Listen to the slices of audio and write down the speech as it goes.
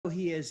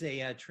He is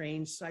a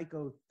trained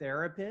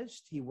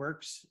psychotherapist. He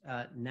works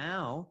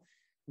now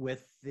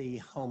with the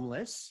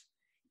homeless.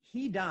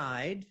 He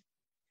died,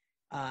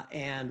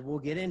 and we'll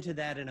get into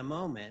that in a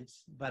moment,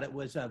 but it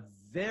was a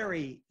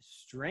very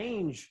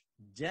strange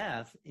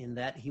death in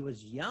that he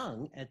was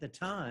young at the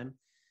time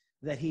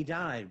that he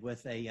died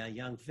with a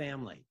young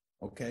family.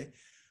 Okay.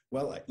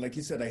 Well, like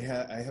you said, I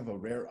have a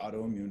rare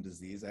autoimmune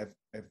disease. I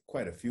have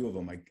quite a few of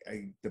them.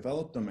 I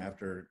developed them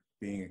after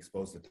being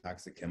exposed to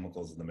toxic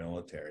chemicals in the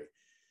military.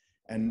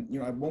 And,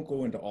 I won't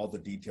go into all the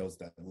details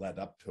that led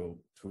up to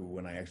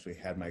when I actually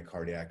had my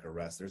cardiac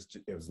arrest.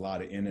 It was a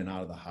lot of in and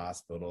out of the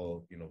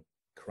hospital,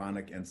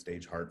 chronic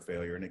end-stage heart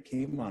failure, and it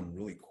came on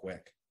really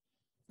quick.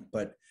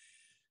 But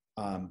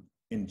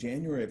in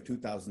January of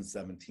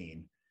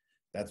 2017,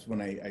 that's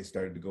when I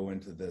started to go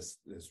into this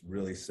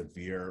really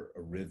severe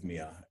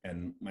arrhythmia,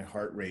 and my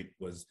heart rate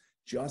was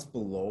just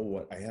below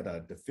what I had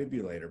a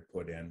defibrillator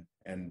put in,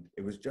 and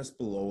it was just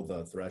below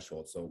the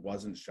threshold. So it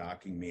wasn't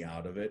shocking me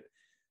out of it,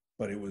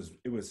 but it was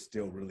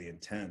still really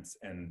intense.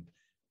 And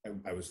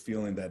I was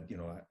feeling that,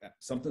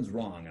 something's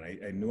wrong. And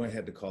I knew I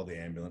had to call the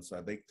ambulance. So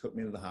they took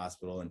me to the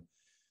hospital, and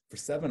for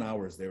 7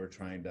 hours, they were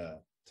trying to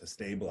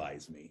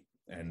stabilize me.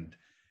 And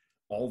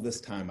all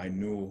this time I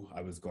knew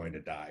I was going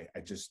to die.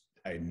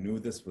 I knew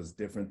this was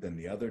different than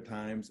the other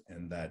times,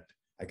 and that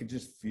I could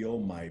just feel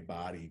my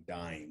body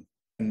dying.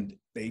 And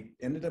they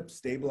ended up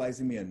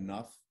stabilizing me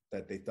enough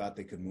that they thought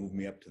they could move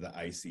me up to the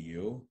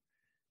ICU.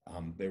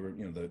 They were,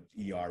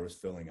 the ER was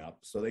filling up.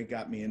 So they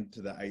got me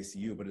into the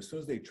ICU, but as soon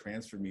as they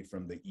transferred me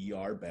from the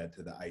ER bed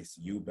to the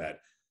ICU bed,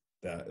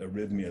 the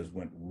arrhythmias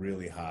went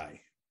really high,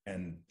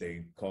 and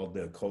they called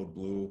the code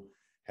blue,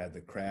 had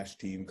the crash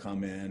team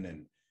come in,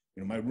 and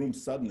my room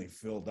suddenly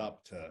filled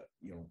up to,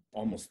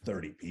 almost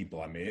 30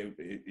 people. I mean,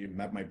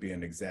 that might be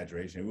an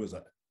exaggeration. It was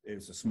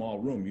a small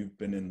room. You've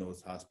been in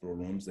those hospital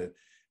rooms that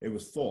it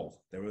was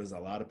full. There was a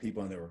lot of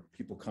people, and there were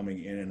people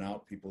coming in and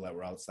out, people that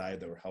were outside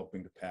that were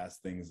helping to pass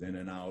things in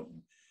and out.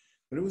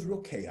 But it was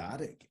real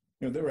chaotic.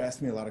 They were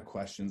asking me a lot of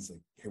questions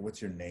like, hey,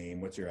 what's your name?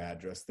 What's your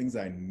address? Things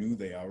I knew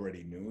they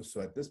already knew. So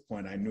at this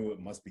point, I knew it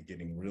must be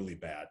getting really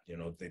bad.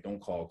 They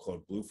don't call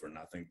code blue for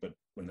nothing. But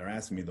when they're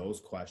asking me those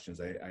questions,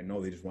 I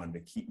know they just wanted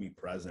to keep me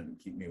present and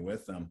keep me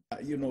with them.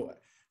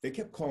 They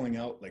kept calling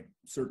out like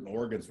certain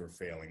organs were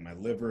failing. My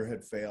liver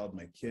had failed.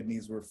 My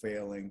kidneys were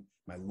failing.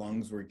 My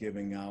lungs were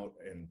giving out.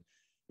 And,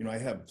 I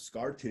have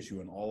scar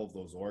tissue in all of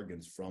those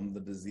organs from the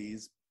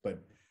disease.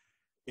 But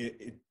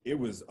it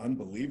was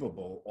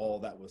unbelievable, all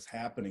that was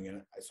happening.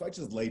 And so I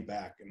just laid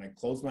back and I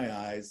closed my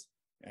eyes,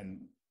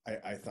 and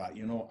I thought,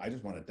 I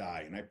just want to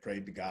die. And I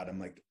prayed to God. I'm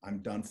like, I'm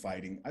done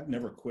fighting. I've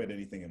never quit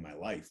anything in my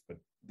life, but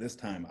this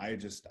time I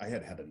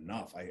had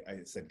enough. I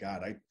said,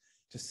 God,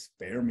 just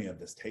spare me of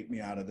this. Take me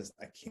out of this.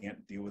 I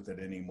can't deal with it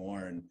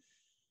anymore. And,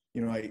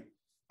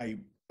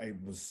 I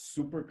was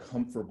super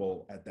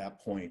comfortable at that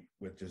point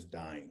with just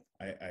dying.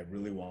 I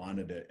really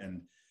wanted it.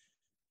 And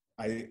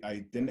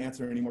I didn't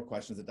answer any more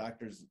questions. The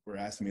doctors were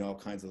asking me all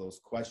kinds of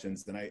those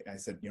questions. And I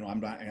said, I'm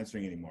not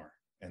answering anymore.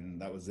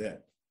 And that was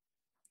it.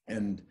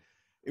 And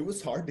it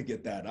was hard to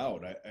get that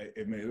out.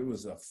 I mean, it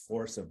was a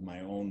force of my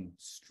own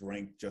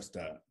strength just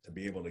to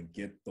be able to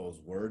get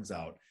those words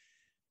out.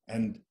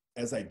 And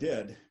as I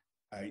did,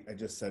 I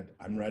just said,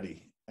 I'm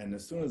ready. And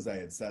as soon as I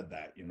had said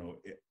that,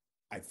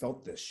 I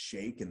felt this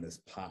shake and this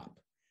pop.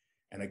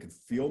 And I could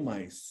feel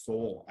my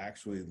soul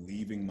actually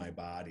leaving my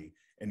body.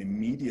 And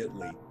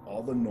immediately,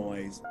 all the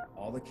noise,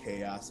 all the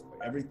chaos,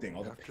 everything,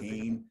 all the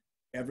pain,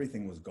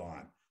 everything was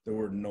gone. There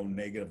were no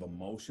negative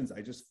emotions.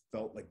 I just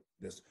felt like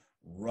this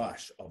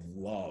rush of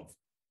love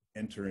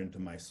enter into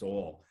my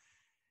soul.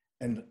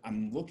 And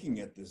I'm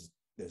looking at this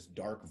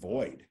dark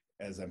void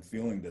as I'm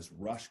feeling this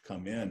rush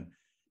come in.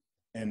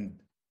 And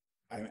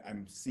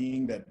I'm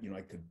seeing that,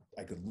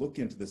 I could look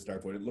into this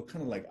dark void. It looked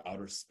kind of like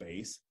outer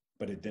space,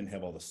 but it didn't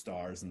have all the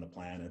stars and the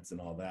planets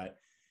and all that.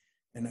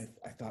 And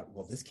I thought,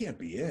 well, this can't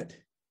be it.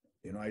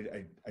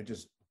 I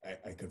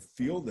could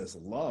feel this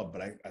love,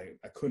 but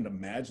I couldn't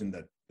imagine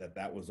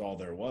that was all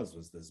there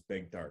was this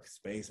big dark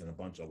space and a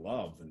bunch of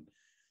love.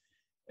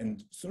 And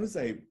as soon as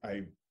I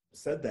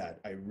said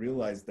that, I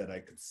realized that I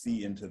could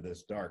see into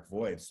this dark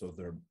void. So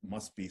there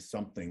must be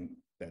something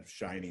that's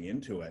shining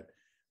into it.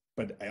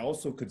 But I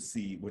also could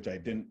see, which I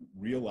didn't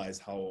realize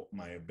how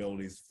my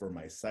abilities for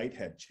my sight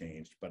had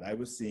changed, but I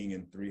was seeing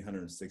in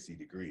 360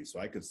 degrees. So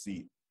I could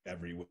see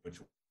every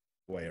which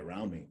way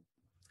around me.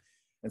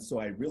 And so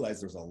I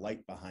realized there's a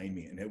light behind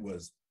me, and it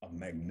was a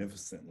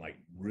magnificent light,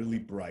 really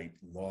bright,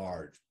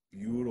 large,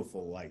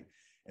 beautiful light.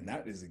 And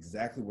that is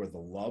exactly where the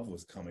love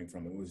was coming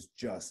from. It was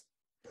just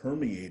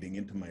permeating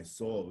into my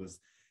soul.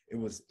 It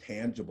was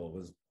tangible. It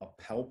was a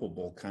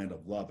palpable kind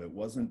of love. It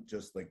wasn't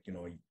just like,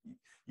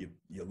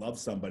 you love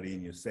somebody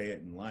and you say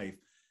it in life,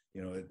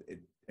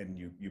 and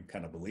you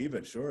kind of believe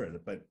it, sure.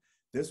 But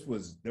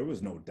there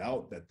was no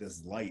doubt that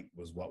this light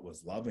was what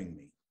was loving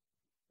me.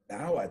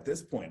 Now at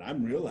this point,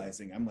 I'm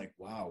realizing, I'm like,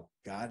 wow,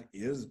 God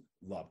is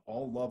love.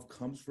 All love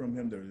comes from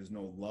him. There is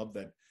no love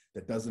that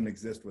doesn't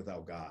exist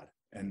without God.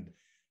 And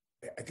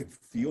I could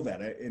feel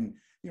that. And,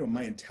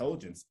 my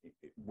intelligence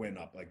went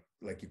up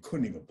like you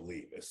couldn't even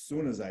believe. As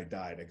soon as I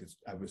died,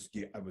 I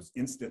was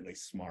instantly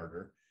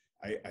smarter.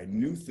 I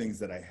knew things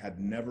that I had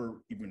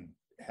never even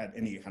had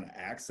any kind of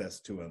access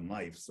to in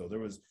life. So there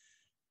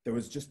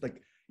was just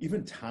like,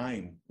 even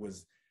time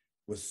was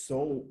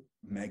so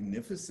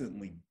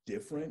magnificently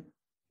different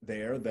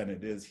there than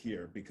it is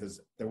here,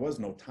 because there was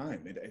no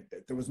time.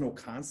 There was no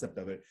concept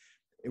of it.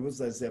 It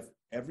was as if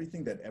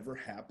everything that ever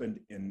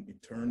happened in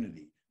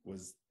eternity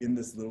was in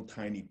this little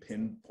tiny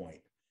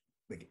pinpoint.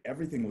 Like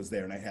everything was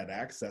there, and I had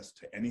access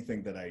to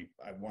anything that I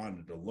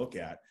wanted to look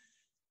at.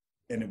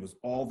 And it was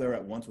all there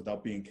at once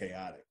without being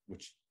chaotic,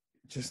 which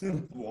just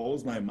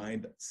blows my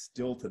mind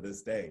still to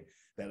this day,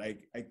 that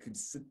I could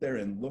sit there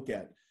and look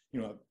at,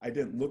 I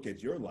didn't look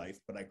at your life,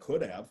 but I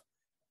could have.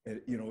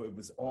 It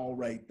was all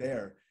right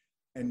there.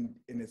 And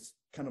it's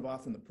kind of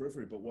off in the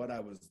periphery, but what I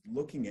was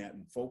looking at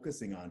and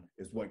focusing on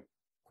is what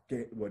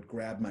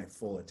grabbed my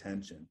full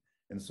attention.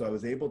 And so I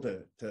was able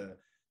to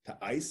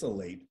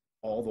isolate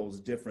all those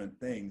different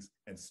things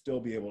and still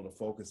be able to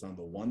focus on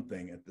the one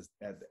thing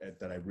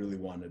that I really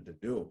wanted to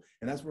do.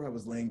 And that's where I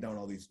was laying down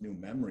all these new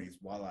memories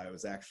while I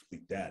was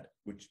actually dead,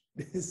 which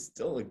is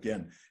still,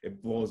 again,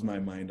 it blows my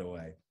mind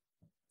away.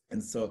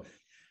 And so,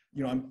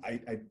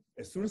 I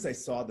as soon as I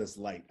saw this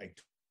light, I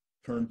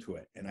turned to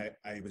it, and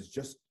I was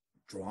just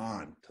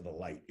drawn to the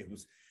light.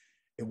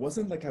 It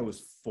wasn't like I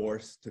was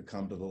forced to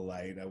come to the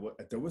light.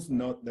 There was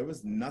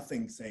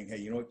nothing saying,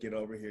 hey, get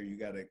over here. You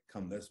got to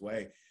come this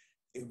way.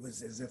 It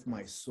was as if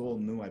my soul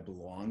knew I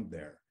belonged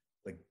there.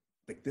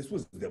 Like this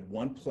was the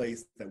one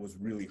place that was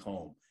really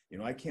home.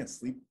 I can't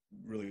sleep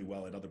really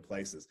well at other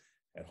places.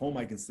 At home,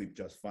 I can sleep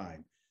just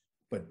fine.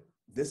 But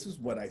this is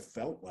what I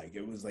felt like.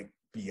 It was like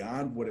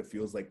beyond what it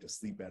feels like to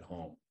sleep at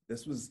home.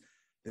 This was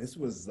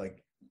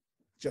like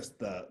just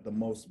the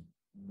most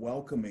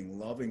welcoming,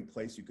 loving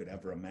place you could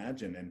ever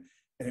imagine. And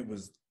it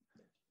was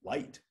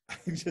light.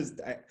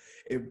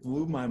 It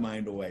blew my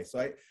mind away. So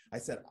I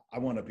said, I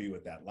want to be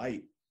with that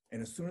light.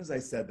 And as soon as I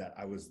said that,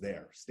 I was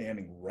there,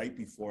 standing right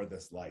before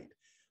this light.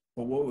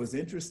 But what was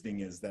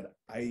interesting is that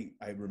I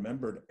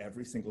remembered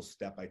every single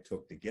step I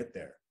took to get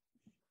there.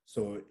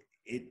 So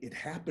it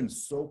happened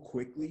so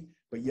quickly,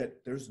 but yet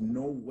there's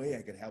no way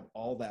I could have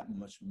all that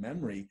much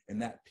memory in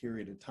that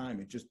period of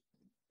time.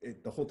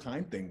 The whole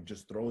time thing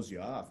just throws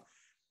you off.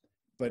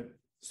 But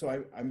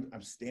so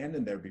I'm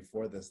standing there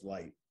before this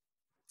light,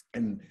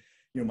 and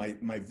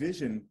my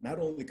vision, not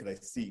only could I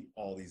see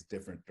all these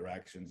different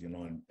directions,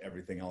 and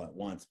everything all at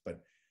once, but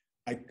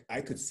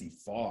I could see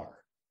far.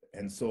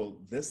 And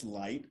so this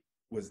light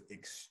was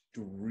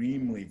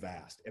extremely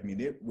vast. I mean,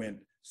 it went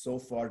so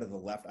far to the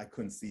left, I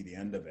couldn't see the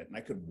end of it. And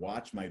I could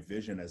watch my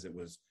vision as it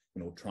was,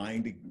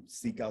 trying to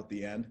seek out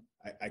the end.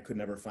 I could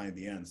never find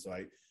the end. So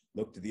I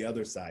looked to the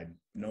other side,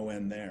 no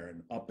end there,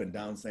 and up and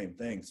down, same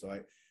thing. So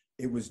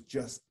it was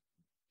just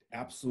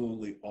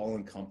absolutely all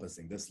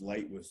encompassing. This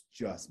light was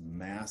just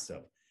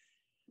massive.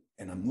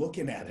 And I'm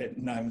looking at it,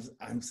 and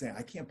I'm saying,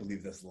 I can't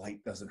believe this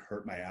light doesn't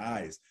hurt my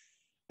eyes.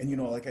 And,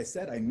 like I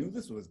said, I knew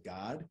this was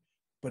God,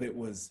 but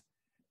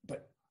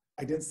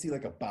I didn't see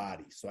like a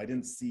body. So I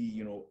didn't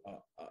see,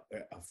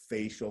 a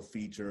facial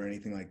feature or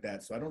anything like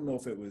that. So I don't know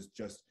if it was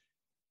just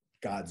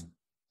God's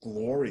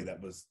glory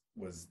that was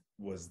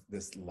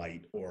this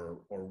light,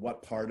 or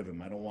what part of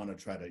him. I don't want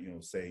to try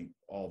to, say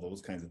all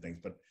those kinds of things,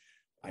 but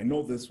I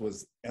know this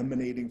was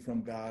emanating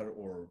from God,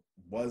 or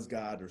was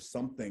God, or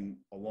something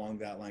along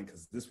that line,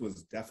 because this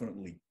was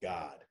definitely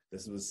God.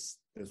 This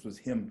was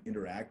him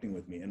interacting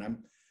with me. And I'm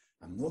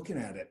looking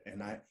at it,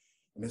 and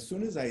as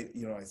soon as I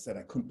said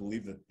I couldn't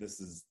believe that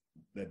this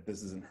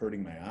isn't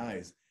hurting my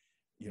eyes,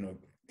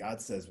 God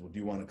says, well, do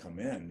you want to come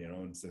in?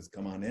 And says,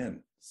 come on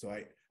in. So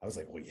I was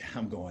like, well, yeah,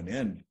 I'm going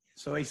in.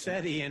 So he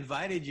said he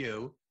invited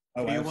you.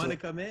 Oh, do you want to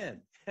come in?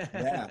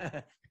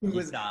 Yeah.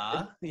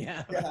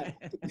 Yeah.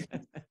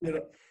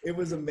 It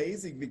was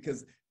amazing,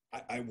 because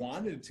I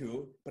wanted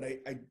to, but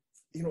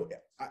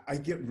I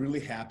get really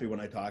happy when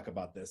I talk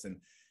about this,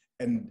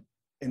 and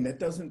that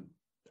doesn't,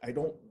 I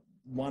don't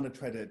want to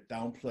try to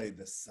downplay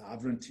the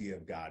sovereignty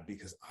of God,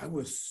 because I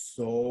was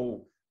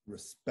so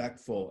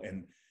respectful,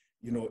 and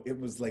it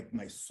was like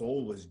my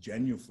soul was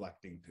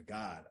genuflecting to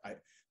God.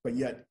 But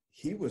yet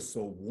he was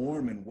so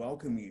warm and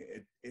welcoming.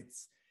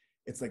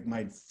 It's like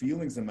my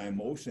feelings and my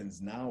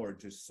emotions now are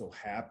just so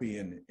happy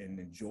and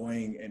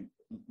enjoying, and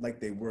like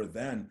they were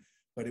then.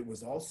 But it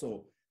was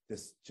also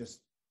this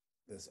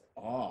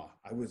awe.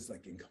 I was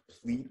like in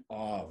complete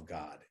awe of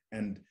God.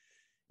 And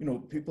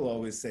people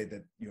always say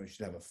that you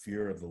should have a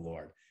fear of the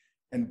Lord.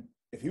 And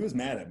if he was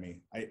mad at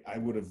me, I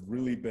would have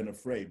really been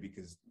afraid,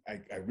 because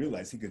I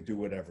realized he could do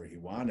whatever he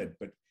wanted.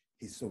 But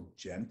he's so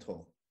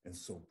gentle and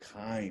so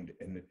kind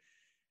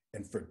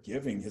and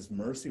forgiving. His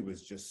mercy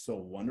was just so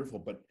wonderful.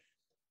 But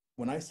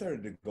when I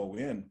started to go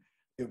in,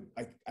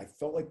 I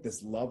felt like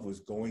this love was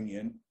going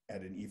in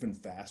at an even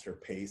faster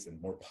pace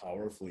and more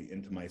powerfully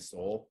into my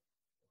soul.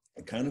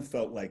 It kind of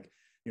felt like,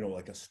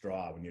 like a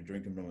straw, when you're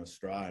drinking from a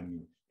straw,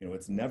 and,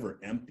 it's never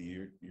empty.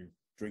 You're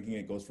drinking,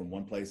 it goes from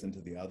one place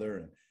into the other.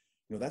 And,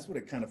 that's what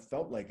it kind of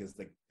felt like, is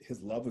like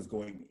his love was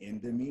going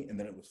into me and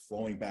then it was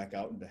flowing back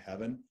out into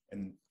heaven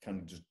and kind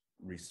of just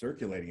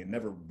recirculating. It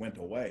never went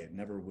away. It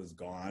never was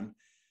gone,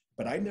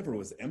 but I never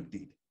was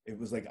emptied. It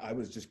was like I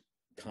was just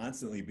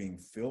constantly being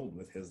filled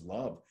with his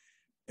love.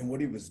 And what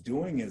he was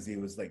doing is he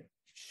was like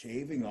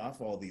shaving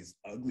off all these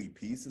ugly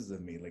pieces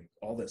of me, like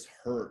all this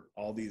hurt,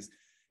 all these,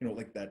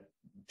 like that,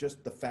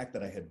 just the fact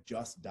that I had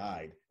just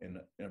died in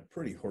a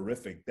pretty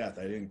horrific death.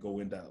 I didn't go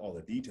into all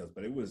the details,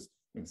 but it was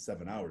in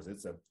 7 hours.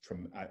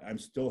 I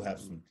still have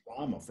some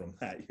trauma from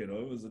that. It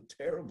was a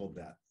terrible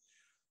death,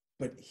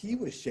 but he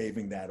was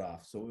shaving that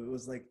off. So it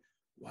was like,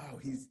 wow,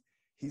 he's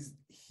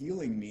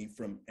healing me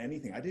from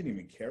anything. I didn't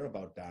even care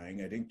about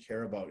dying. I didn't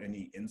care about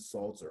any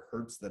insults or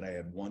hurts that I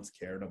had once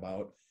cared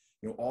about.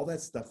 All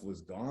that stuff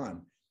was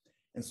gone.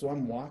 And so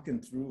I'm walking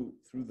through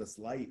this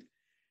light,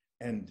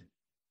 and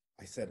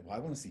I said, well, I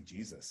want to see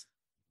Jesus.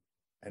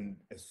 And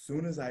as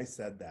soon as I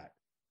said that,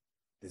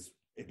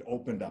 it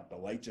opened up. The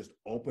light just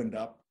opened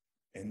up,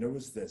 and there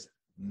was this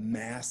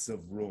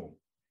massive room.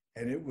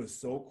 And it was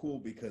so cool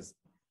because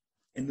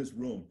in this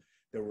room,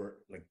 there were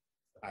like,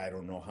 I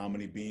don't know how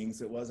many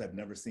beings it was. I've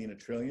never seen a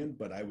trillion,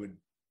 but I would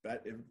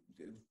bet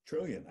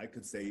trillion. I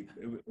could say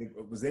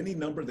it was any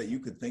number that you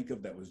could think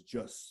of that was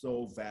just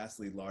so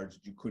vastly large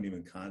that you couldn't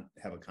even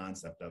have a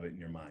concept of it in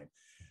your mind.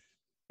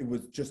 It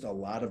was just a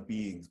lot of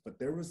beings, but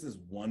there was this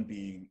one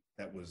being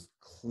that was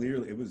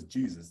clearly, it was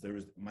Jesus. There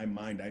was, my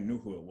mind, I knew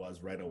who it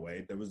was right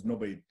away. There was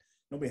nobody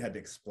had to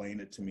explain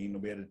it to me.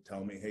 Nobody had to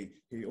tell me, hey,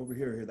 over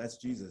here, that's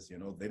Jesus.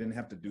 They didn't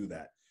have to do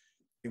that.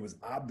 It was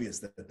obvious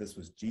that this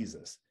was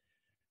Jesus.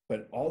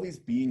 But all these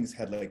beings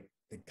had they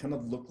kind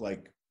of looked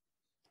like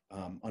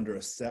under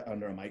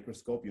a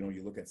microscope.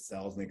 You look at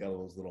cells and they got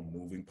all those little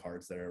moving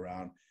parts that are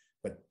around.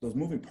 But those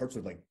moving parts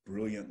are like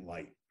brilliant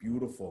light,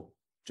 beautiful,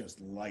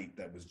 just light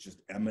that was just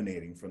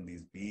emanating from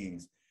these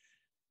beings.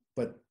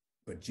 But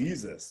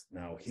Jesus,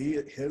 now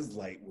his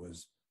light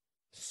was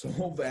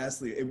so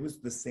vastly, it was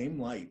the same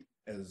light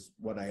as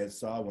what I had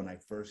saw when I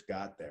first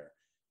got there.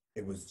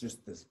 It was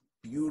just this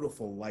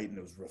beautiful light, and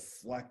it was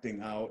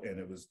reflecting out, and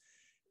it was,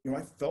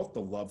 I felt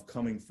the love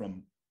coming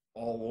from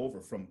all over,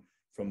 from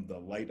the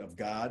light of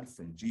God,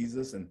 from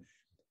Jesus, and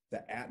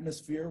the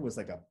atmosphere was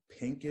like a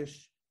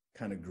pinkish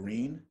kind of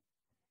green,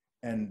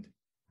 and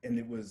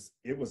it was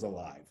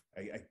alive.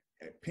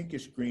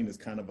 Pinkish green is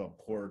kind of a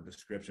poor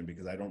description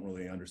because I don't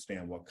really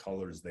understand what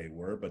colors they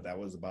were, but that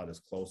was about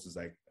as close as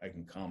I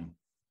can come.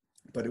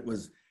 But that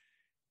was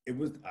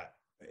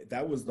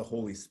the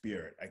Holy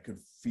Spirit. I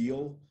could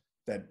feel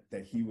that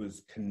he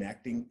was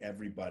connecting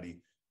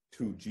everybody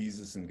to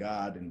Jesus and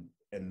God, and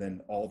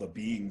then all the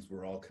beings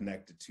were all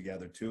connected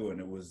together too. And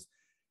it was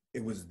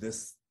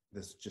this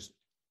just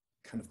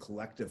kind of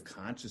collective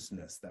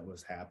consciousness that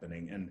was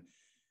happening. And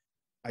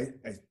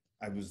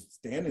I was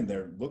standing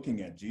there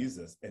looking at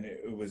Jesus, and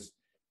it was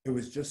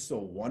just so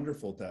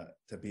wonderful to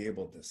be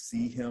able to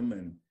see him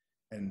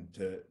and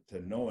to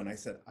know. And I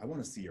said, I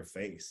want to see your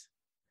face.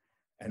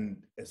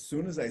 And as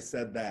soon as I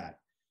said that,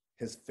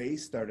 his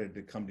face started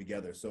to come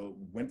together. So it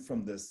went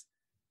from this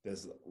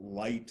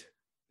light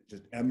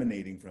just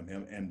emanating from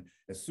him. And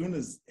as soon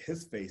as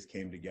his face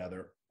came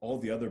together, all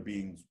the other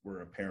beings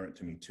were apparent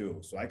to me too.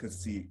 So I could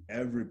see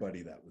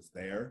everybody that was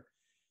there.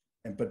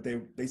 But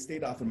they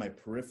stayed off in my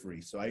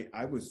periphery. So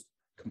I was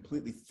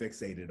completely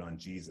fixated on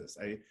Jesus.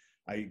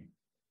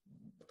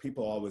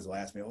 People always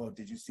ask me, oh,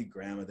 did you see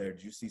grandma there?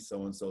 Did you see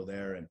so-and-so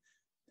there? And,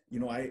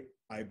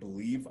 I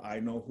believe I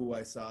know who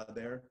I saw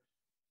there,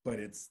 but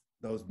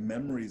those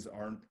memories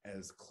aren't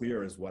as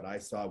clear as what I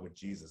saw with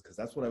Jesus, because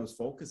that's what I was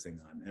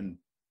focusing on. And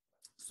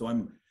so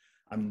I'm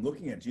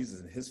looking at Jesus,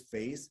 and his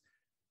face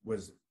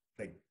was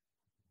like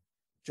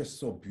just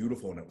so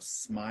beautiful, and it was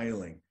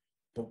smiling,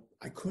 but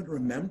I couldn't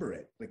remember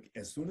it. Like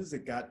as soon as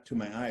it got to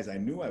my eyes, I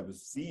knew I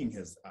was seeing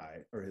his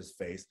eye or his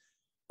face,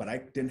 but I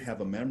didn't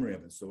have a memory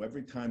of it. So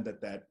every time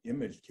that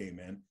image came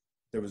in,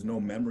 there was no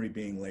memory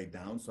being laid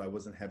down. So I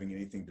wasn't having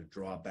anything to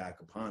draw back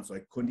upon. So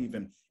I couldn't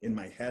even, in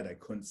my head, I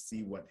couldn't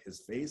see what his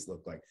face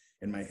looked like.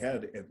 In my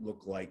head, it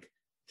looked like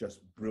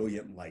just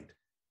brilliant light,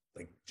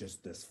 like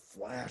just this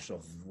flash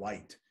of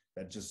light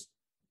that just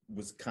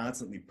was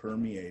constantly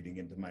permeating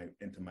into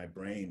my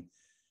brain.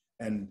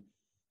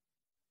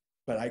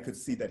 But I could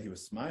see that he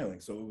was smiling.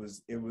 So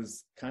it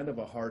was kind of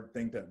a hard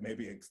thing to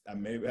maybe I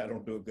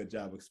don't do a good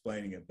job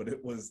explaining it, but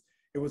it was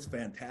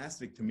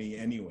fantastic to me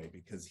anyway,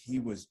 because he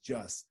was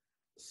just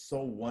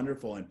so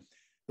wonderful. And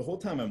the whole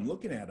time I'm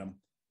looking at him,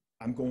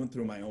 I'm going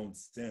through my own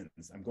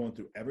sins. I'm going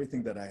through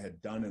everything that I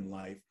had done in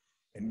life.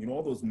 And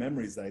all those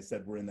memories that I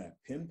said were in that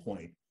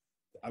pinpoint,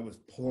 I was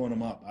pulling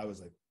them up. I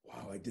was like,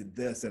 wow, I did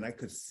this. And I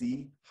could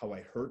see how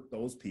I hurt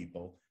those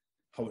people,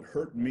 how it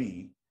hurt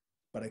me,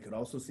 but I could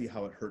also see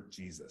how it hurt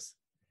Jesus.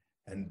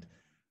 And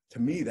to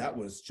me, that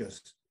was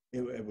just,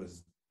 it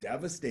was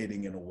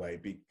devastating in a way,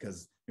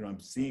 because, I'm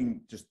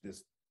seeing just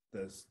this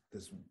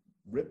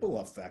ripple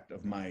effect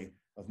of my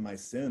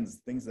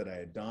sins, things that I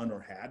had done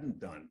or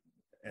hadn't done.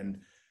 And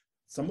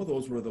some of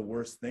those were the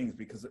worst things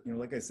because,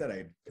 like I said, I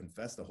had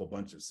confessed a whole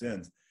bunch of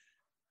sins,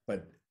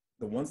 but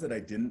the ones that I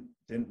didn't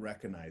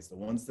recognize, the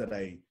ones that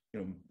I,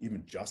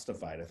 even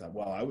justified, I thought,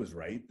 well, I was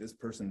right. This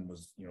person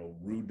was,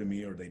 rude to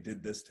me, or they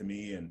did this to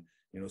me. And,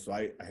 so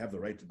I have the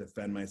right to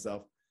defend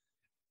myself.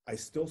 I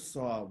still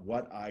saw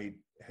what I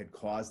had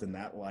caused in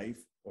that life,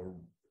 or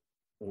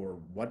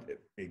what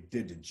it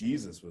did to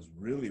Jesus was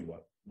really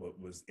what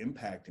was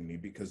impacting me,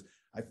 because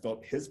I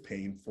felt his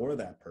pain for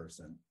that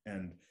person.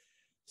 And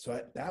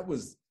so that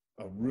was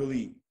a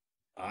really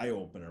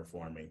eye-opener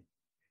for me.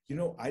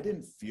 I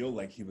didn't feel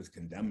like he was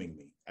condemning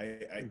me.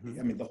 I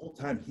mean, the whole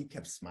time he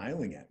kept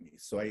smiling at me.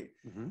 So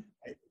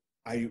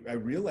I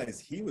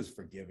realized he was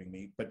forgiving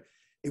me, but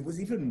it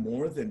was even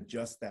more than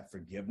just that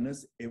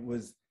forgiveness. It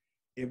was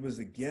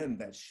again,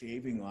 that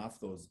shaving off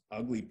those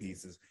ugly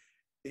pieces.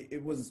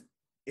 It was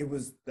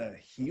the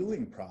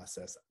healing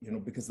process,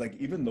 because like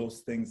even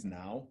those things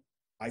now,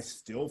 I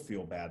still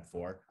feel bad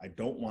for. I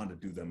don't want to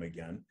do them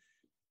again.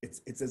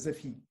 It's as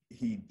if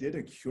he did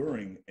a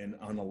curing and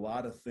on a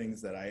lot of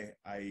things that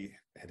I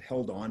had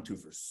held on to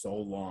for so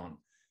long,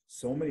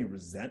 so many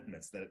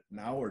resentments that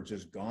now are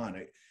just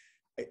gone.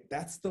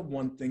 That's the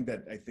one thing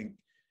that I think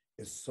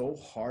is so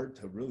hard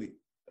to really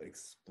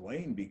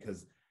explain,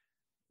 because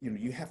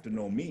you have to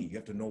know me. You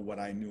have to know what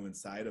I knew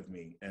inside of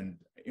me. And,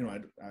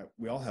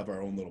 we all have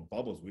our own little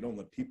bubbles. We don't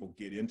let people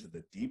get into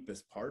the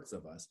deepest parts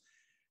of us.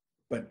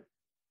 But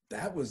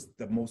that was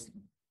the most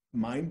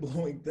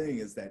mind-blowing thing,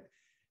 is that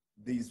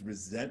these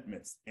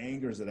resentments,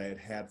 angers that I had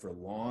had for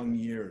long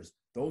years,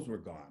 those were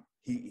gone.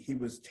 He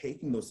was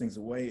taking those things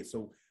away.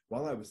 So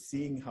while I was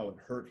seeing how it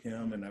hurt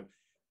him, and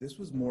this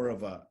was more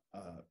of a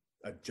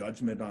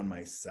judgment on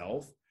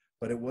myself,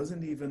 but it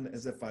wasn't even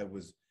as if I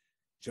was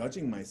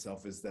judging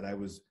myself, is that I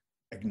was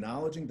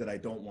acknowledging that I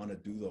don't want to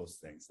do those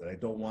things, that I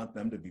don't want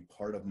them to be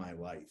part of my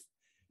life.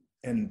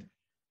 And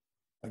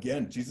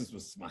again, Jesus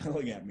was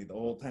smiling at me the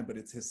whole time, but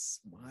it's his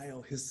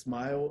smile. His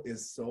smile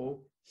is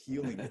so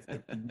healing. It's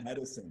like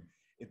medicine.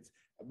 It's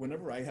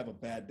whenever I have a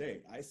bad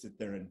day, I sit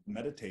there and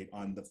meditate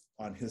on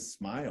his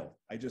smile.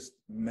 I just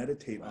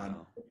meditate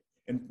on,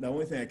 and the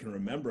only thing I can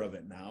remember of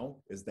it now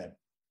is that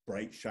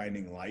bright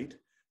shining light.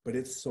 But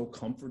it's so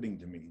comforting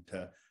to me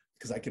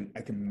because I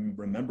can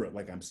remember it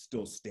like I'm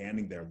still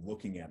standing there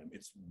looking at him.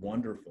 It's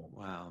wonderful.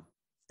 Wow.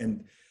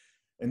 And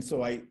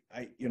so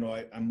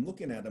I'm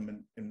looking at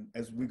him, and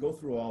as we go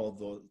through all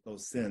of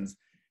those sins,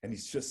 and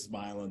he's just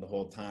smiling the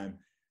whole time,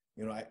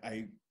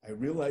 I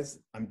realize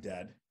I'm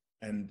dead.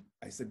 And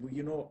I said,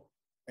 well,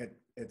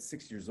 at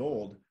 6 years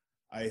old,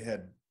 I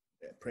had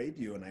prayed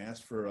to you and I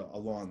asked for a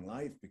long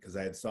life, because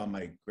I had saw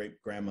my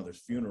great grandmother's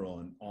funeral,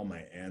 and all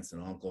my aunts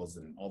and uncles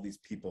and all these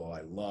people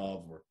I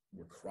love were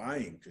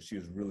crying because she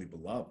was really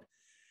beloved.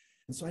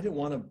 And so I didn't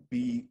want to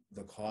be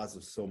the cause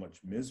of so much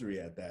misery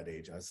at that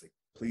age. I was like,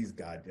 please,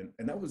 God.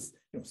 And that was,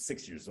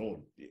 6 years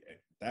old.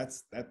 I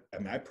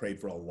mean, I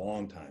prayed for a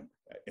long time,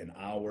 an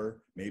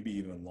hour, maybe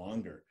even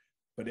longer.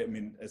 But I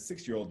mean, a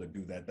 6-year-old to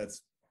do that,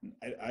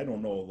 I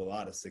don't know a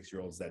lot of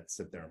 6-year-olds that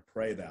sit there and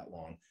pray that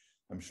long.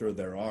 I'm sure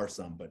there are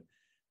some, but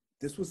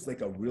this was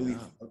like a really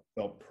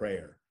heartfelt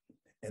prayer.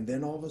 And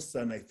then all of a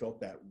sudden I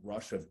felt that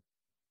rush of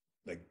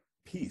like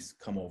peace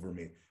come over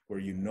me, where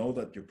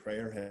that your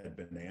prayer had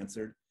been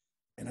answered.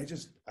 And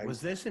was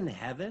this in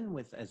heaven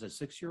as a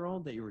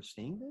 6-year-old that you were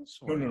seeing this?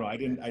 Or? No, I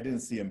didn't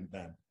see him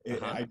then.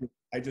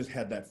 I just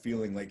had that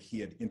feeling like he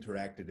had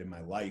interacted in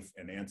my life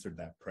and answered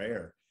that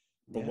prayer.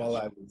 But while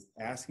I was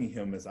asking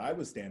him, as I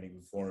was standing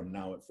before him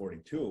now at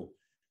 42,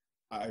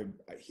 I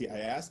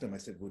asked him, I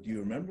said, well, do you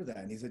remember that?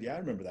 And he said, yeah, I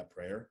remember that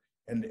prayer,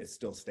 and it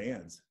still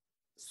stands.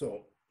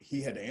 So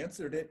he had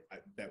answered it.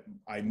 That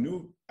I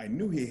knew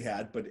he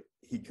had, but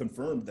he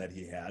confirmed that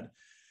he had.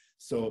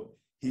 So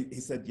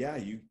he said, yeah,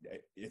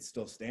 it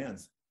still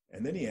stands.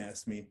 And then he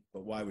asked me,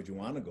 but why would you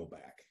want to go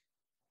back?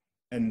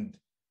 And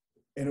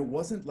it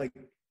wasn't like,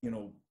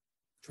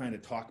 trying to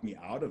talk me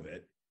out of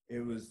it.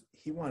 It was,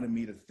 he wanted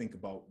me to think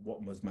about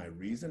what was my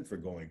reason for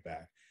going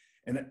back.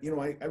 And,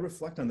 I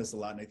reflect on this a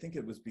lot, and I think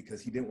it was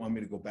because he didn't want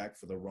me to go back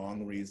for the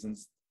wrong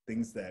reasons,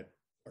 things that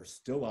are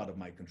still out of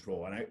my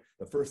control. And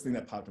the first thing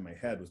that popped in my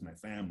head was my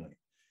family.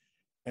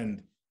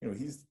 And,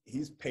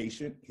 he's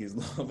patient, he's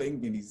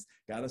loving, and he's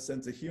got a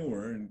sense of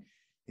humor. And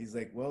he's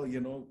like, well,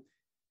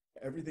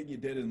 everything you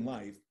did in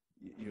life,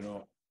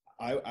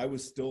 I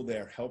was still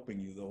there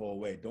helping you the whole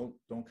way. Don't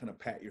kind of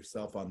pat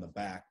yourself on the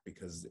back,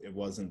 because it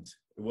wasn't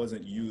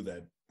you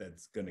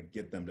that's going to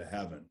get them to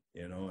heaven,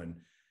 and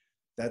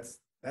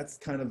that's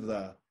kind of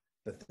the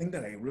thing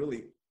that I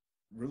really,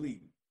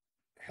 really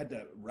had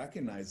to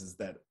recognize, is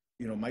that,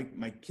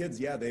 my kids,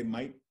 they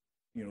might,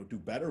 do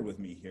better with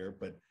me here,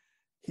 but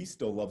he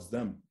still loves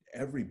them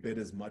every bit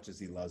as much as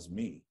he loves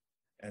me.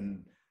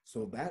 And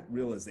so that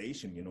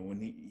realization, when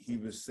he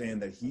was saying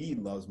that he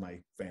loves my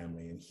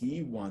family and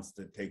he wants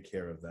to take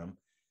care of them,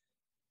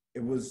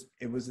 it was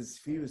as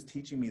if he was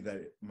teaching me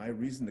that my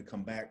reason to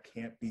come back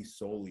can't be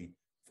solely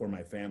for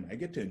my family. I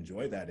get to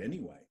enjoy that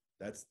anyway.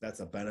 That's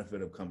a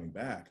benefit of coming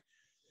back.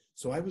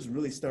 So I was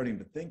really starting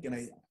to think, and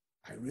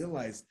I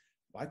realized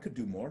I could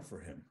do more for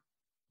him.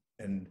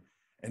 And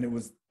it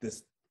was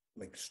this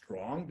like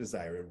strong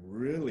desire. It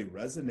really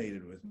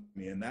resonated with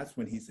me. And that's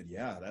when he said,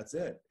 yeah, that's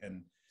it.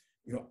 And,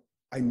 you know,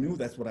 I knew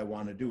that's what I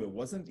want to do. It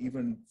wasn't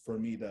even for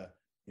me to,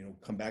 you know,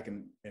 come back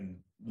and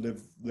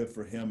live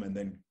for him and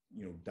then,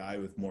 you know, die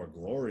with more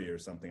glory or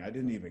something. I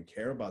didn't even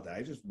care about that.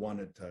 I just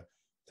wanted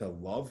to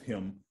love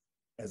him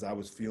as I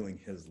was feeling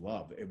his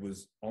love. It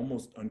was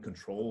almost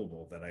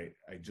uncontrollable that I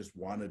just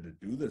wanted to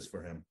do this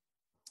for him.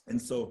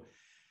 And so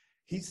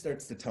he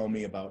starts to tell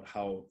me about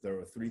how there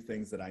are 3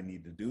 things that I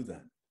need to do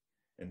then.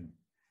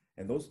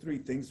 And those 3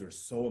 things are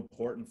so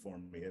important for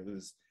me. It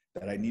was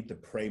that I need to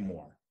pray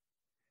more.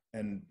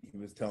 And he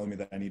was telling me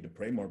that I need to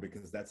pray more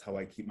because that's how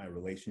I keep my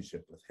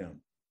relationship with him.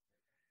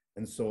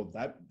 And so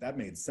that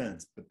made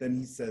sense. But then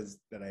he says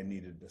that I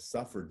needed to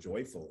suffer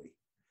joyfully.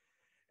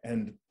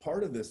 And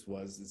part of this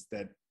is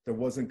that there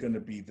wasn't going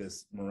to be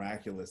this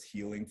miraculous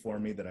healing for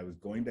me, that I was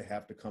going to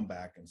have to come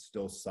back and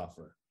still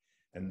suffer.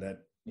 And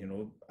that, you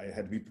know, I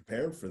had to be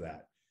prepared for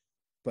that.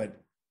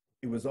 But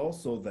it was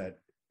also that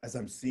as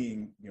I'm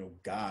seeing, you know,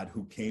 God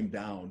who came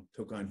down,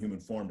 took on human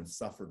form and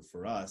suffered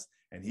for us,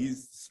 and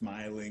he's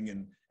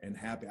smiling and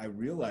happy, I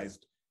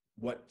realized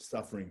what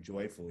suffering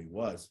joyfully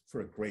was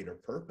for a greater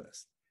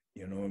purpose,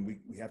 you know, and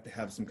we have to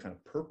have some kind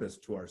of purpose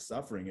to our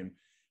suffering. And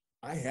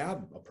I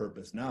have a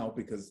purpose now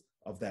because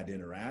of that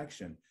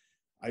interaction.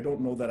 I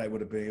don't know that I would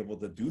have been able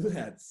to do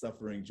that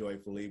suffering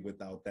joyfully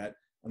without that,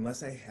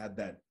 unless I had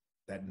that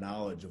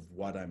knowledge of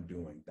what I'm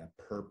doing, that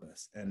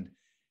purpose. And,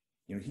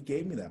 you know, he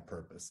gave me that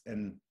purpose.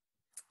 And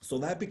so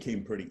that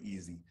became pretty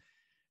easy.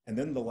 And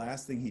then the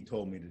last thing he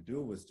told me to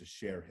do was to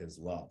share his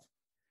love.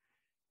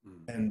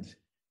 And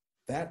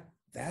that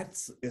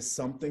is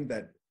something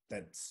that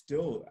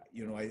still,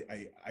 you know,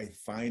 I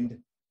find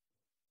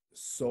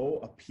so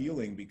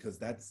appealing, because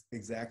that's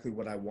exactly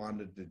what I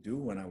wanted to do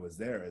when I was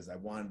there. Is I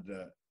wanted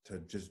to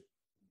just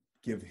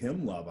give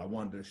him love. I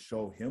wanted to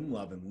show him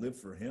love and live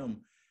for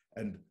him.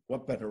 And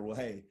what better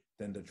way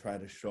than to try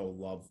to show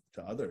love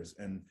to others?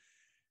 And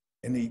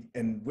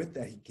with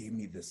that, he gave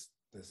me this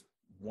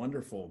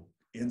wonderful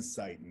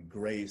insight and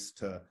grace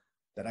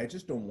that I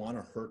just don't want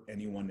to hurt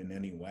anyone in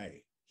any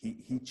way.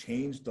 He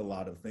changed a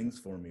lot of things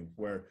for me,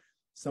 where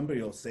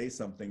somebody will say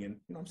something, and,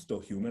 you know, I'm still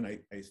human.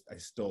 I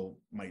still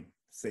might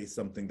say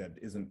something that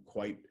isn't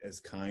quite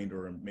as kind,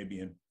 or maybe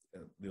a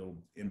little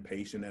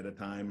impatient at a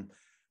time,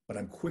 but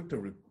I'm quick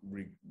to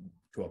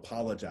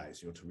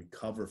apologize, you know, to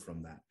recover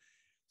from that.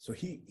 So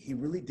he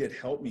really did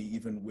help me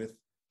even with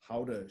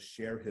how to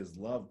share his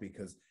love,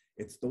 because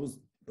it's those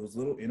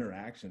little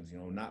interactions, you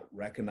know, not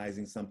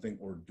recognizing something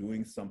or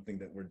doing something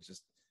that we're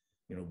just,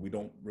 you know, we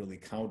don't really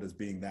count as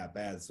being that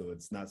bad, so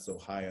it's not so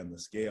high on the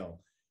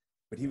scale.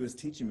 But he was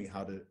teaching me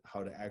how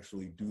to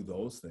actually do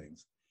those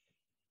things.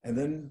 And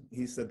then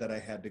he said that I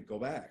had to go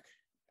back.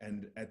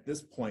 And at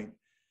this point,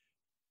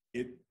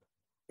 it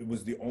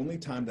was the only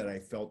time that I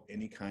felt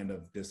any kind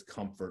of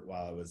discomfort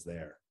while I was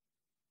there.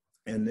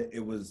 And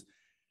it was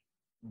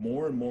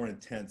more and more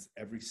intense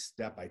every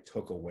step I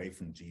took away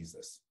from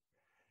Jesus.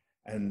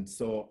 And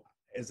so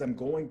as I'm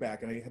going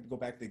back, and I had to go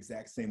back the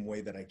exact same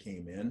way that I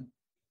came in.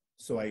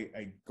 So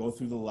I go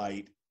through the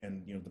light,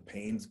 and, you know, the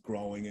pain's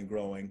growing and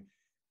growing.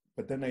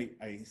 But then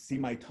I see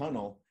my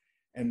tunnel,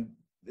 and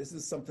this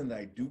is something that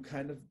I do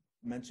kind of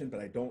mention,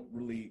 but I don't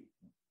really,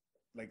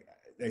 like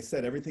I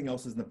said, everything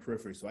else is in the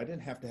periphery. So I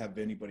didn't have to have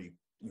anybody,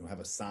 you know, have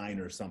a sign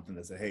or something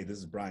that said, hey, this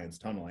is Brian's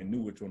tunnel. I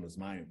knew which one was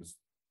mine. It was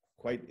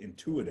quite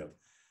intuitive.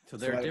 So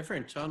there are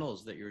different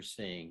tunnels that you're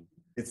seeing.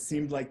 It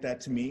seemed like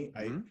that to me.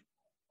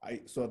 Mm-hmm.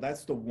 So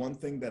that's the one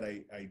thing that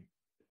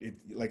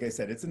like I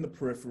said, it's in the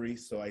periphery.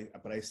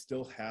 But I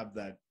still have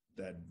that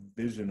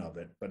vision of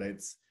it, but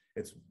it's,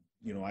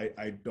 you know,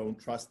 I don't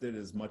trust it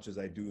as much as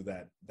I do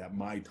that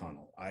my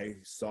tunnel. I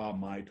saw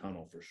my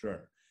tunnel for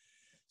sure.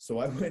 So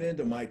I went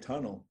into my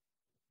tunnel,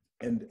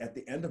 and at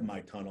the end of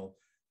my tunnel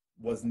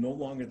was no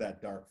longer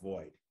that dark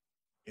void.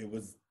 It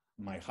was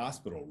my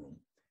hospital room,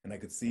 and I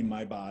could see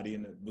my body,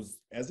 and it was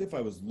as if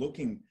I was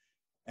looking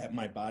at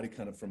my body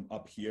kind of from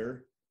up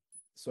here.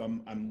 So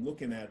I'm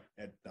looking at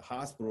the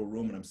hospital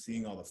room, and I'm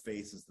seeing all the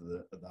faces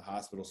of the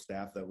hospital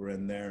staff that were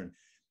in there, and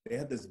they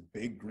had this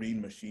big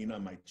green machine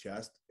on my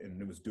chest,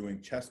 and it was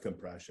doing chest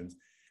compressions.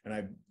 And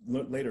I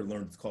later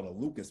learned it's called a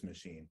Lucas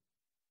machine.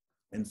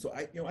 And so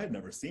I'd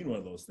never seen one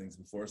of those things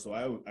before. So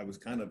I was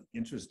kind of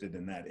interested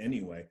in that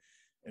anyway.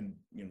 And,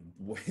 you know,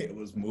 the way it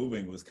was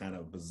moving was kind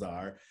of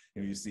bizarre.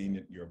 You know, you're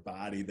seeing your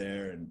body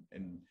there.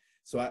 And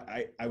so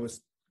I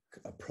was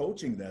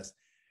approaching this,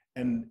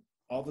 and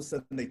all of a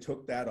sudden they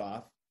took that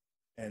off.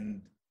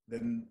 And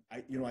then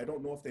I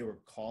don't know if they were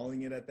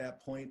calling it at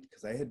that point,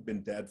 because I had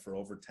been dead for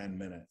over 10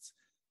 minutes.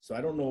 So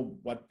I don't know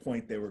what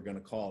point they were going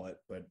to call it,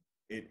 but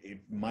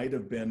it might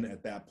have been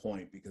at that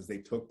point, because they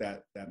took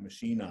that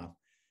machine off.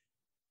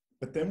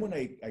 But then when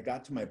I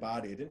got to my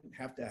body, I didn't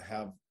have to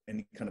have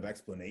any kind of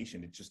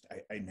explanation. It just,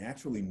 I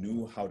naturally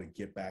knew how to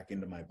get back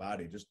into my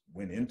body, just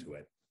went into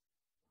it.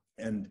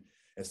 And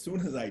as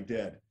soon as I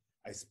did,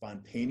 I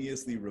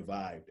spontaneously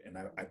revived, and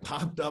I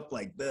popped up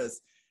like this.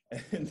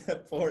 And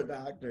that poor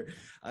doctor,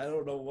 I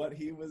don't know what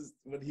he was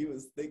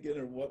thinking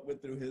or what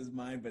went through his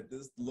mind, but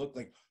this looked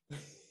like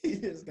he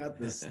just got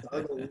this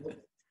startled look.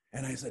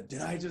 And I said,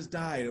 "Did I just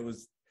die?" And it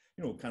was,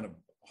 kind of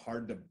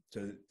hard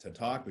to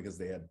talk because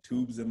they had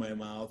tubes in my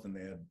mouth and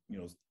they had,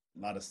 a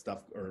lot of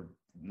stuff, or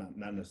not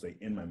necessarily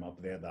in my mouth,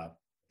 but they had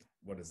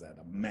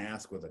a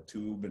mask with a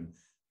tube, and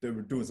they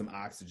were doing some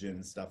oxygen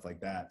and stuff like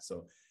that.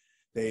 So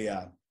they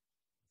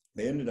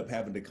ended up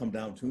having to come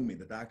down to me.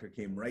 The doctor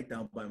came right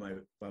down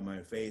by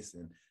my face,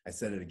 and I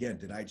said it again,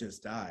 "Did I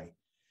just die?"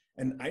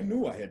 And I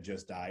knew I had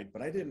just died,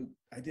 but I didn't,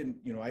 I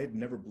had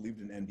never believed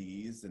in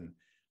NDEs, and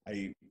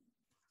I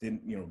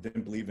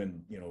didn't believe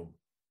in,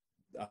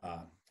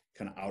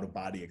 kind of out of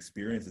body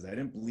experiences. I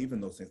didn't believe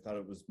in those things. I thought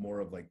it was more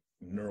of like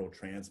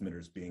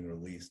neurotransmitters being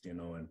released,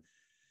 and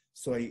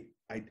so I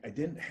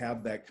didn't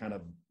have that kind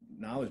of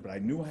knowledge, but I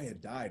knew I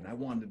had died, and I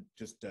wanted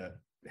just to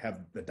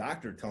have the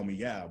doctor tell me,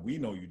 "Yeah, we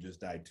know you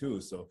just died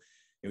too." So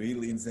he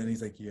leans in,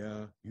 he's like,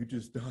 "Yeah, you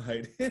just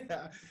died."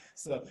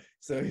 So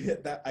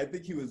I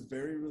think he was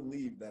very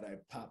relieved that I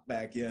popped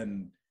back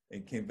in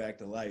and came back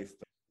to life.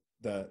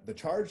 The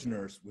charge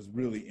nurse was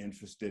really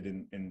interested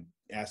in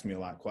asked me a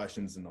lot of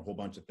questions and a whole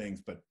bunch of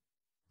things, but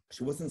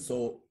she wasn't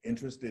so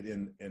interested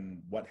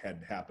in what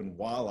had happened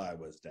while I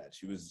was dead.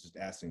 She was just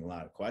asking a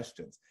lot of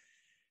questions.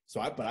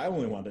 But I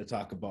only wanted to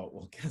talk about,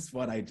 well, guess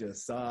what I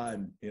just saw,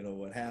 and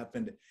what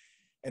happened.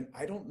 And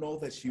I don't know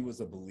that she was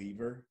a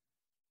believer,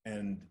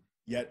 and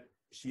yet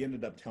she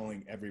ended up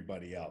telling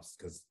everybody else,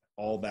 because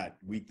all that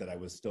week that I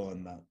was still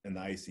in the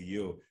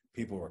ICU,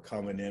 people were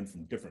coming in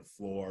from different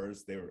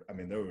floors. There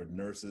were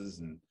nurses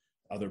and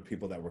other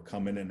people that were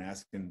coming in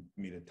asking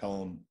me to tell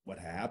them what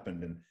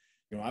happened. And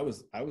I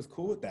was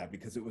cool with that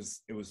because it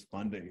was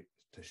fun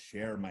to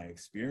share my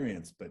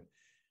experience. But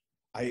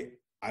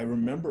I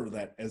remember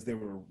that as they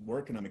were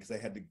working on me, because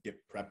I had to get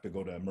prepped to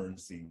go to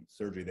emergency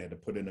surgery, they had to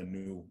put in a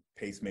new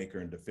pacemaker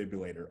and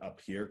defibrillator up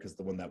here because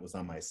the one that was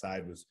on my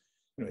side was,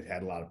 it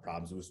had a lot of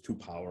problems. It was too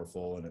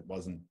powerful and it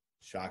wasn't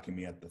shocking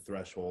me at the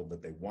threshold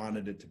that they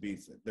wanted it to be.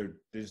 So they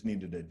just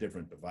needed a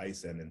different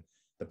device in. And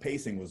the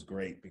pacing was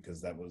great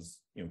because that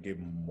was, gave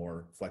them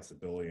more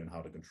flexibility in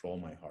how to control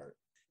my heart.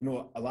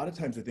 A lot of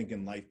times I think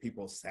in life,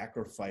 people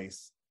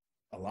sacrifice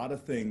a lot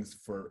of things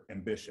for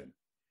ambition.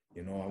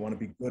 I want to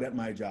be good at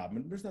my job.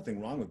 And there's nothing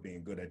wrong with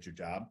being good at your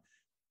job,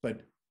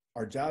 but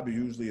our job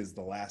usually is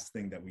the last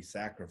thing that we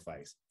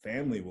sacrifice.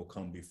 Family will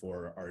come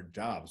before our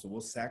job. So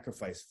we'll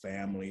sacrifice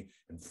family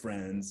and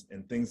friends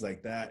and things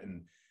like that.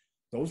 And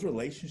those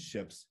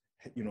relationships,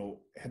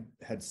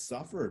 had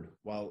suffered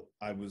while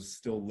I was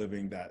still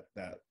living that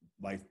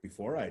life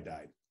before I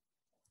died.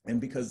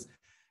 And because,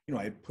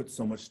 I had put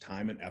so much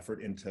time and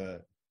effort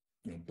into,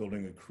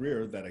 building a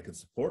career that I could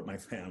support my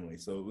family.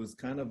 So it was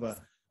kind of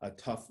a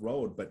tough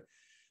road. But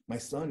my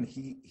son,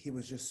 he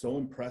was just so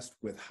impressed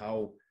with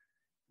how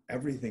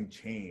everything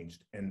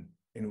changed, and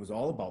it was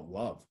all about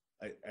love.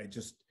 I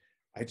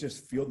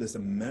just feel this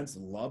immense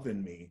love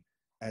in me,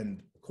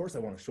 and of course I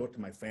want to show it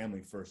to my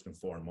family first and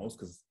foremost,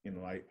 because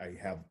I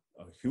have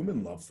a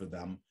human love for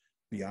them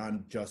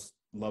beyond just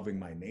loving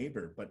my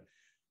neighbor. But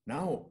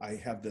now I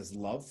have this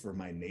love for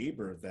my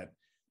neighbor that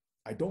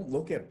I don't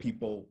look at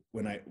people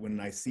when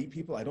I see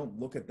people. I don't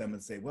look at them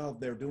and say, well,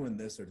 they're doing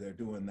this or they're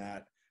doing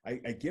that.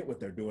 I get what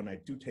they're doing. I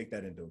do take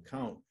that into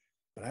account,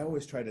 but I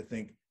always try to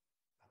think,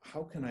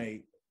 how can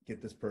I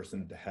get this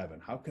person to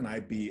heaven? How can I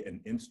be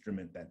an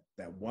instrument,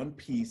 that one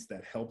piece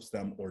that helps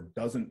them or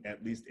doesn't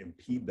at least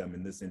impede them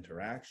in this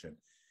interaction?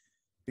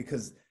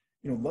 Because,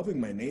 loving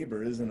my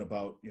neighbor isn't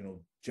about,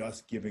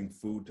 just giving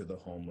food to the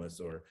homeless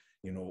or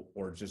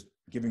just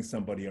giving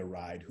somebody a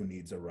ride who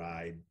needs a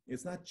ride.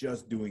 It's not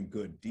just doing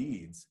good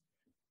deeds.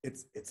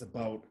 It's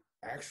about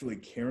actually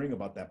caring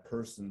about that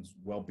person's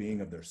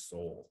well-being of their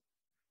soul.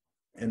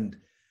 And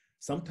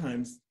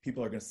sometimes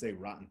people are going to say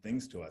rotten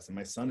things to us. And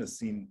my son has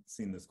seen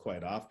this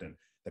quite often,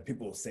 that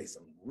people will say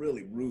some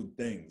really rude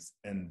things.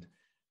 And,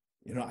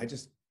 I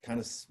just kind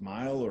of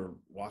smile or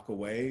walk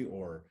away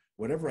or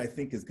whatever I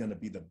think is going to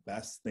be the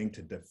best thing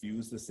to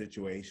diffuse the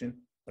situation,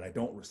 but I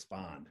don't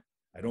respond.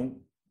 I don't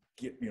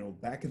get,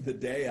 back in the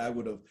day, I'd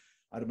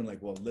have been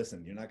like, well,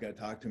 listen, you're not going to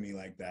talk to me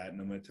like that. And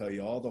I'm going to tell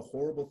you all the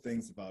horrible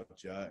things about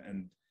you.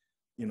 And,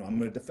 I'm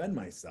going to defend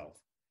myself.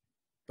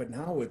 But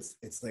now it's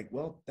like,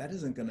 well, that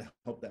isn't going to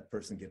help that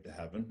person get to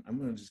heaven. I'm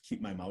going to just keep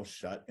my mouth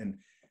shut. And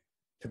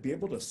to be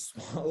able to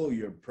swallow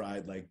your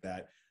pride like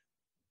that,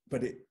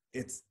 but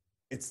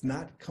it's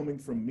not coming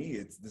from me.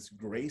 It's this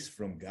grace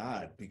from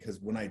God, because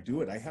when I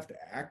do it, I have to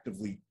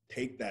actively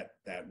take that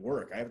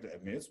work.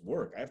 It's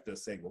work. I have to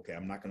say, okay,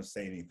 I'm not going to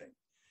say anything.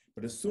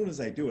 But as soon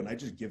as I do, and I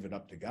just give it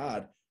up to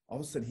God, all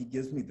of a sudden he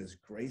gives me this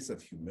grace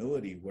of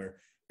humility where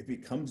it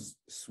becomes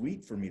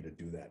sweet for me to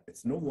do that.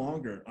 It's no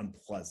longer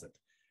unpleasant.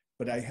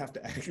 But I have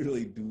to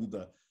actually do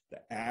the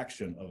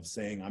action of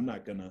saying, I'm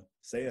not going to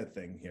say a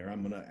thing here.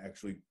 I'm going to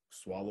actually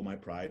swallow my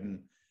pride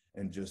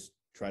and just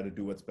try to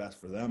do what's best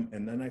for them.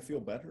 And then I feel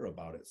better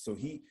about it. So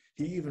he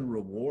even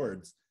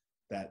rewards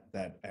that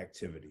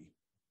activity.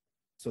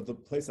 So the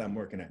place I'm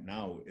working at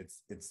now,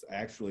 it's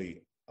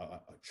actually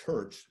a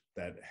church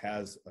that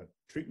has a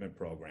treatment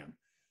program.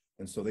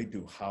 And so they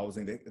do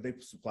housing, they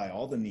supply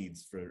all the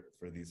needs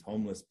for these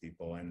homeless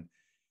people. And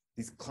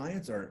these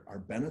clients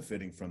are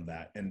benefiting from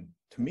that. And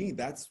to me,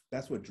 that's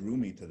what drew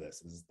me to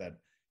this, is that,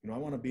 I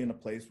want to be in a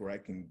place where I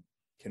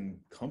can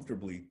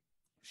comfortably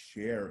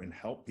share and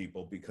help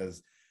people,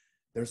 because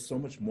there's so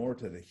much more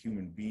to the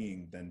human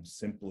being than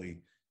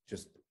simply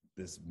just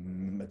this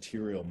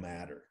material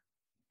matter.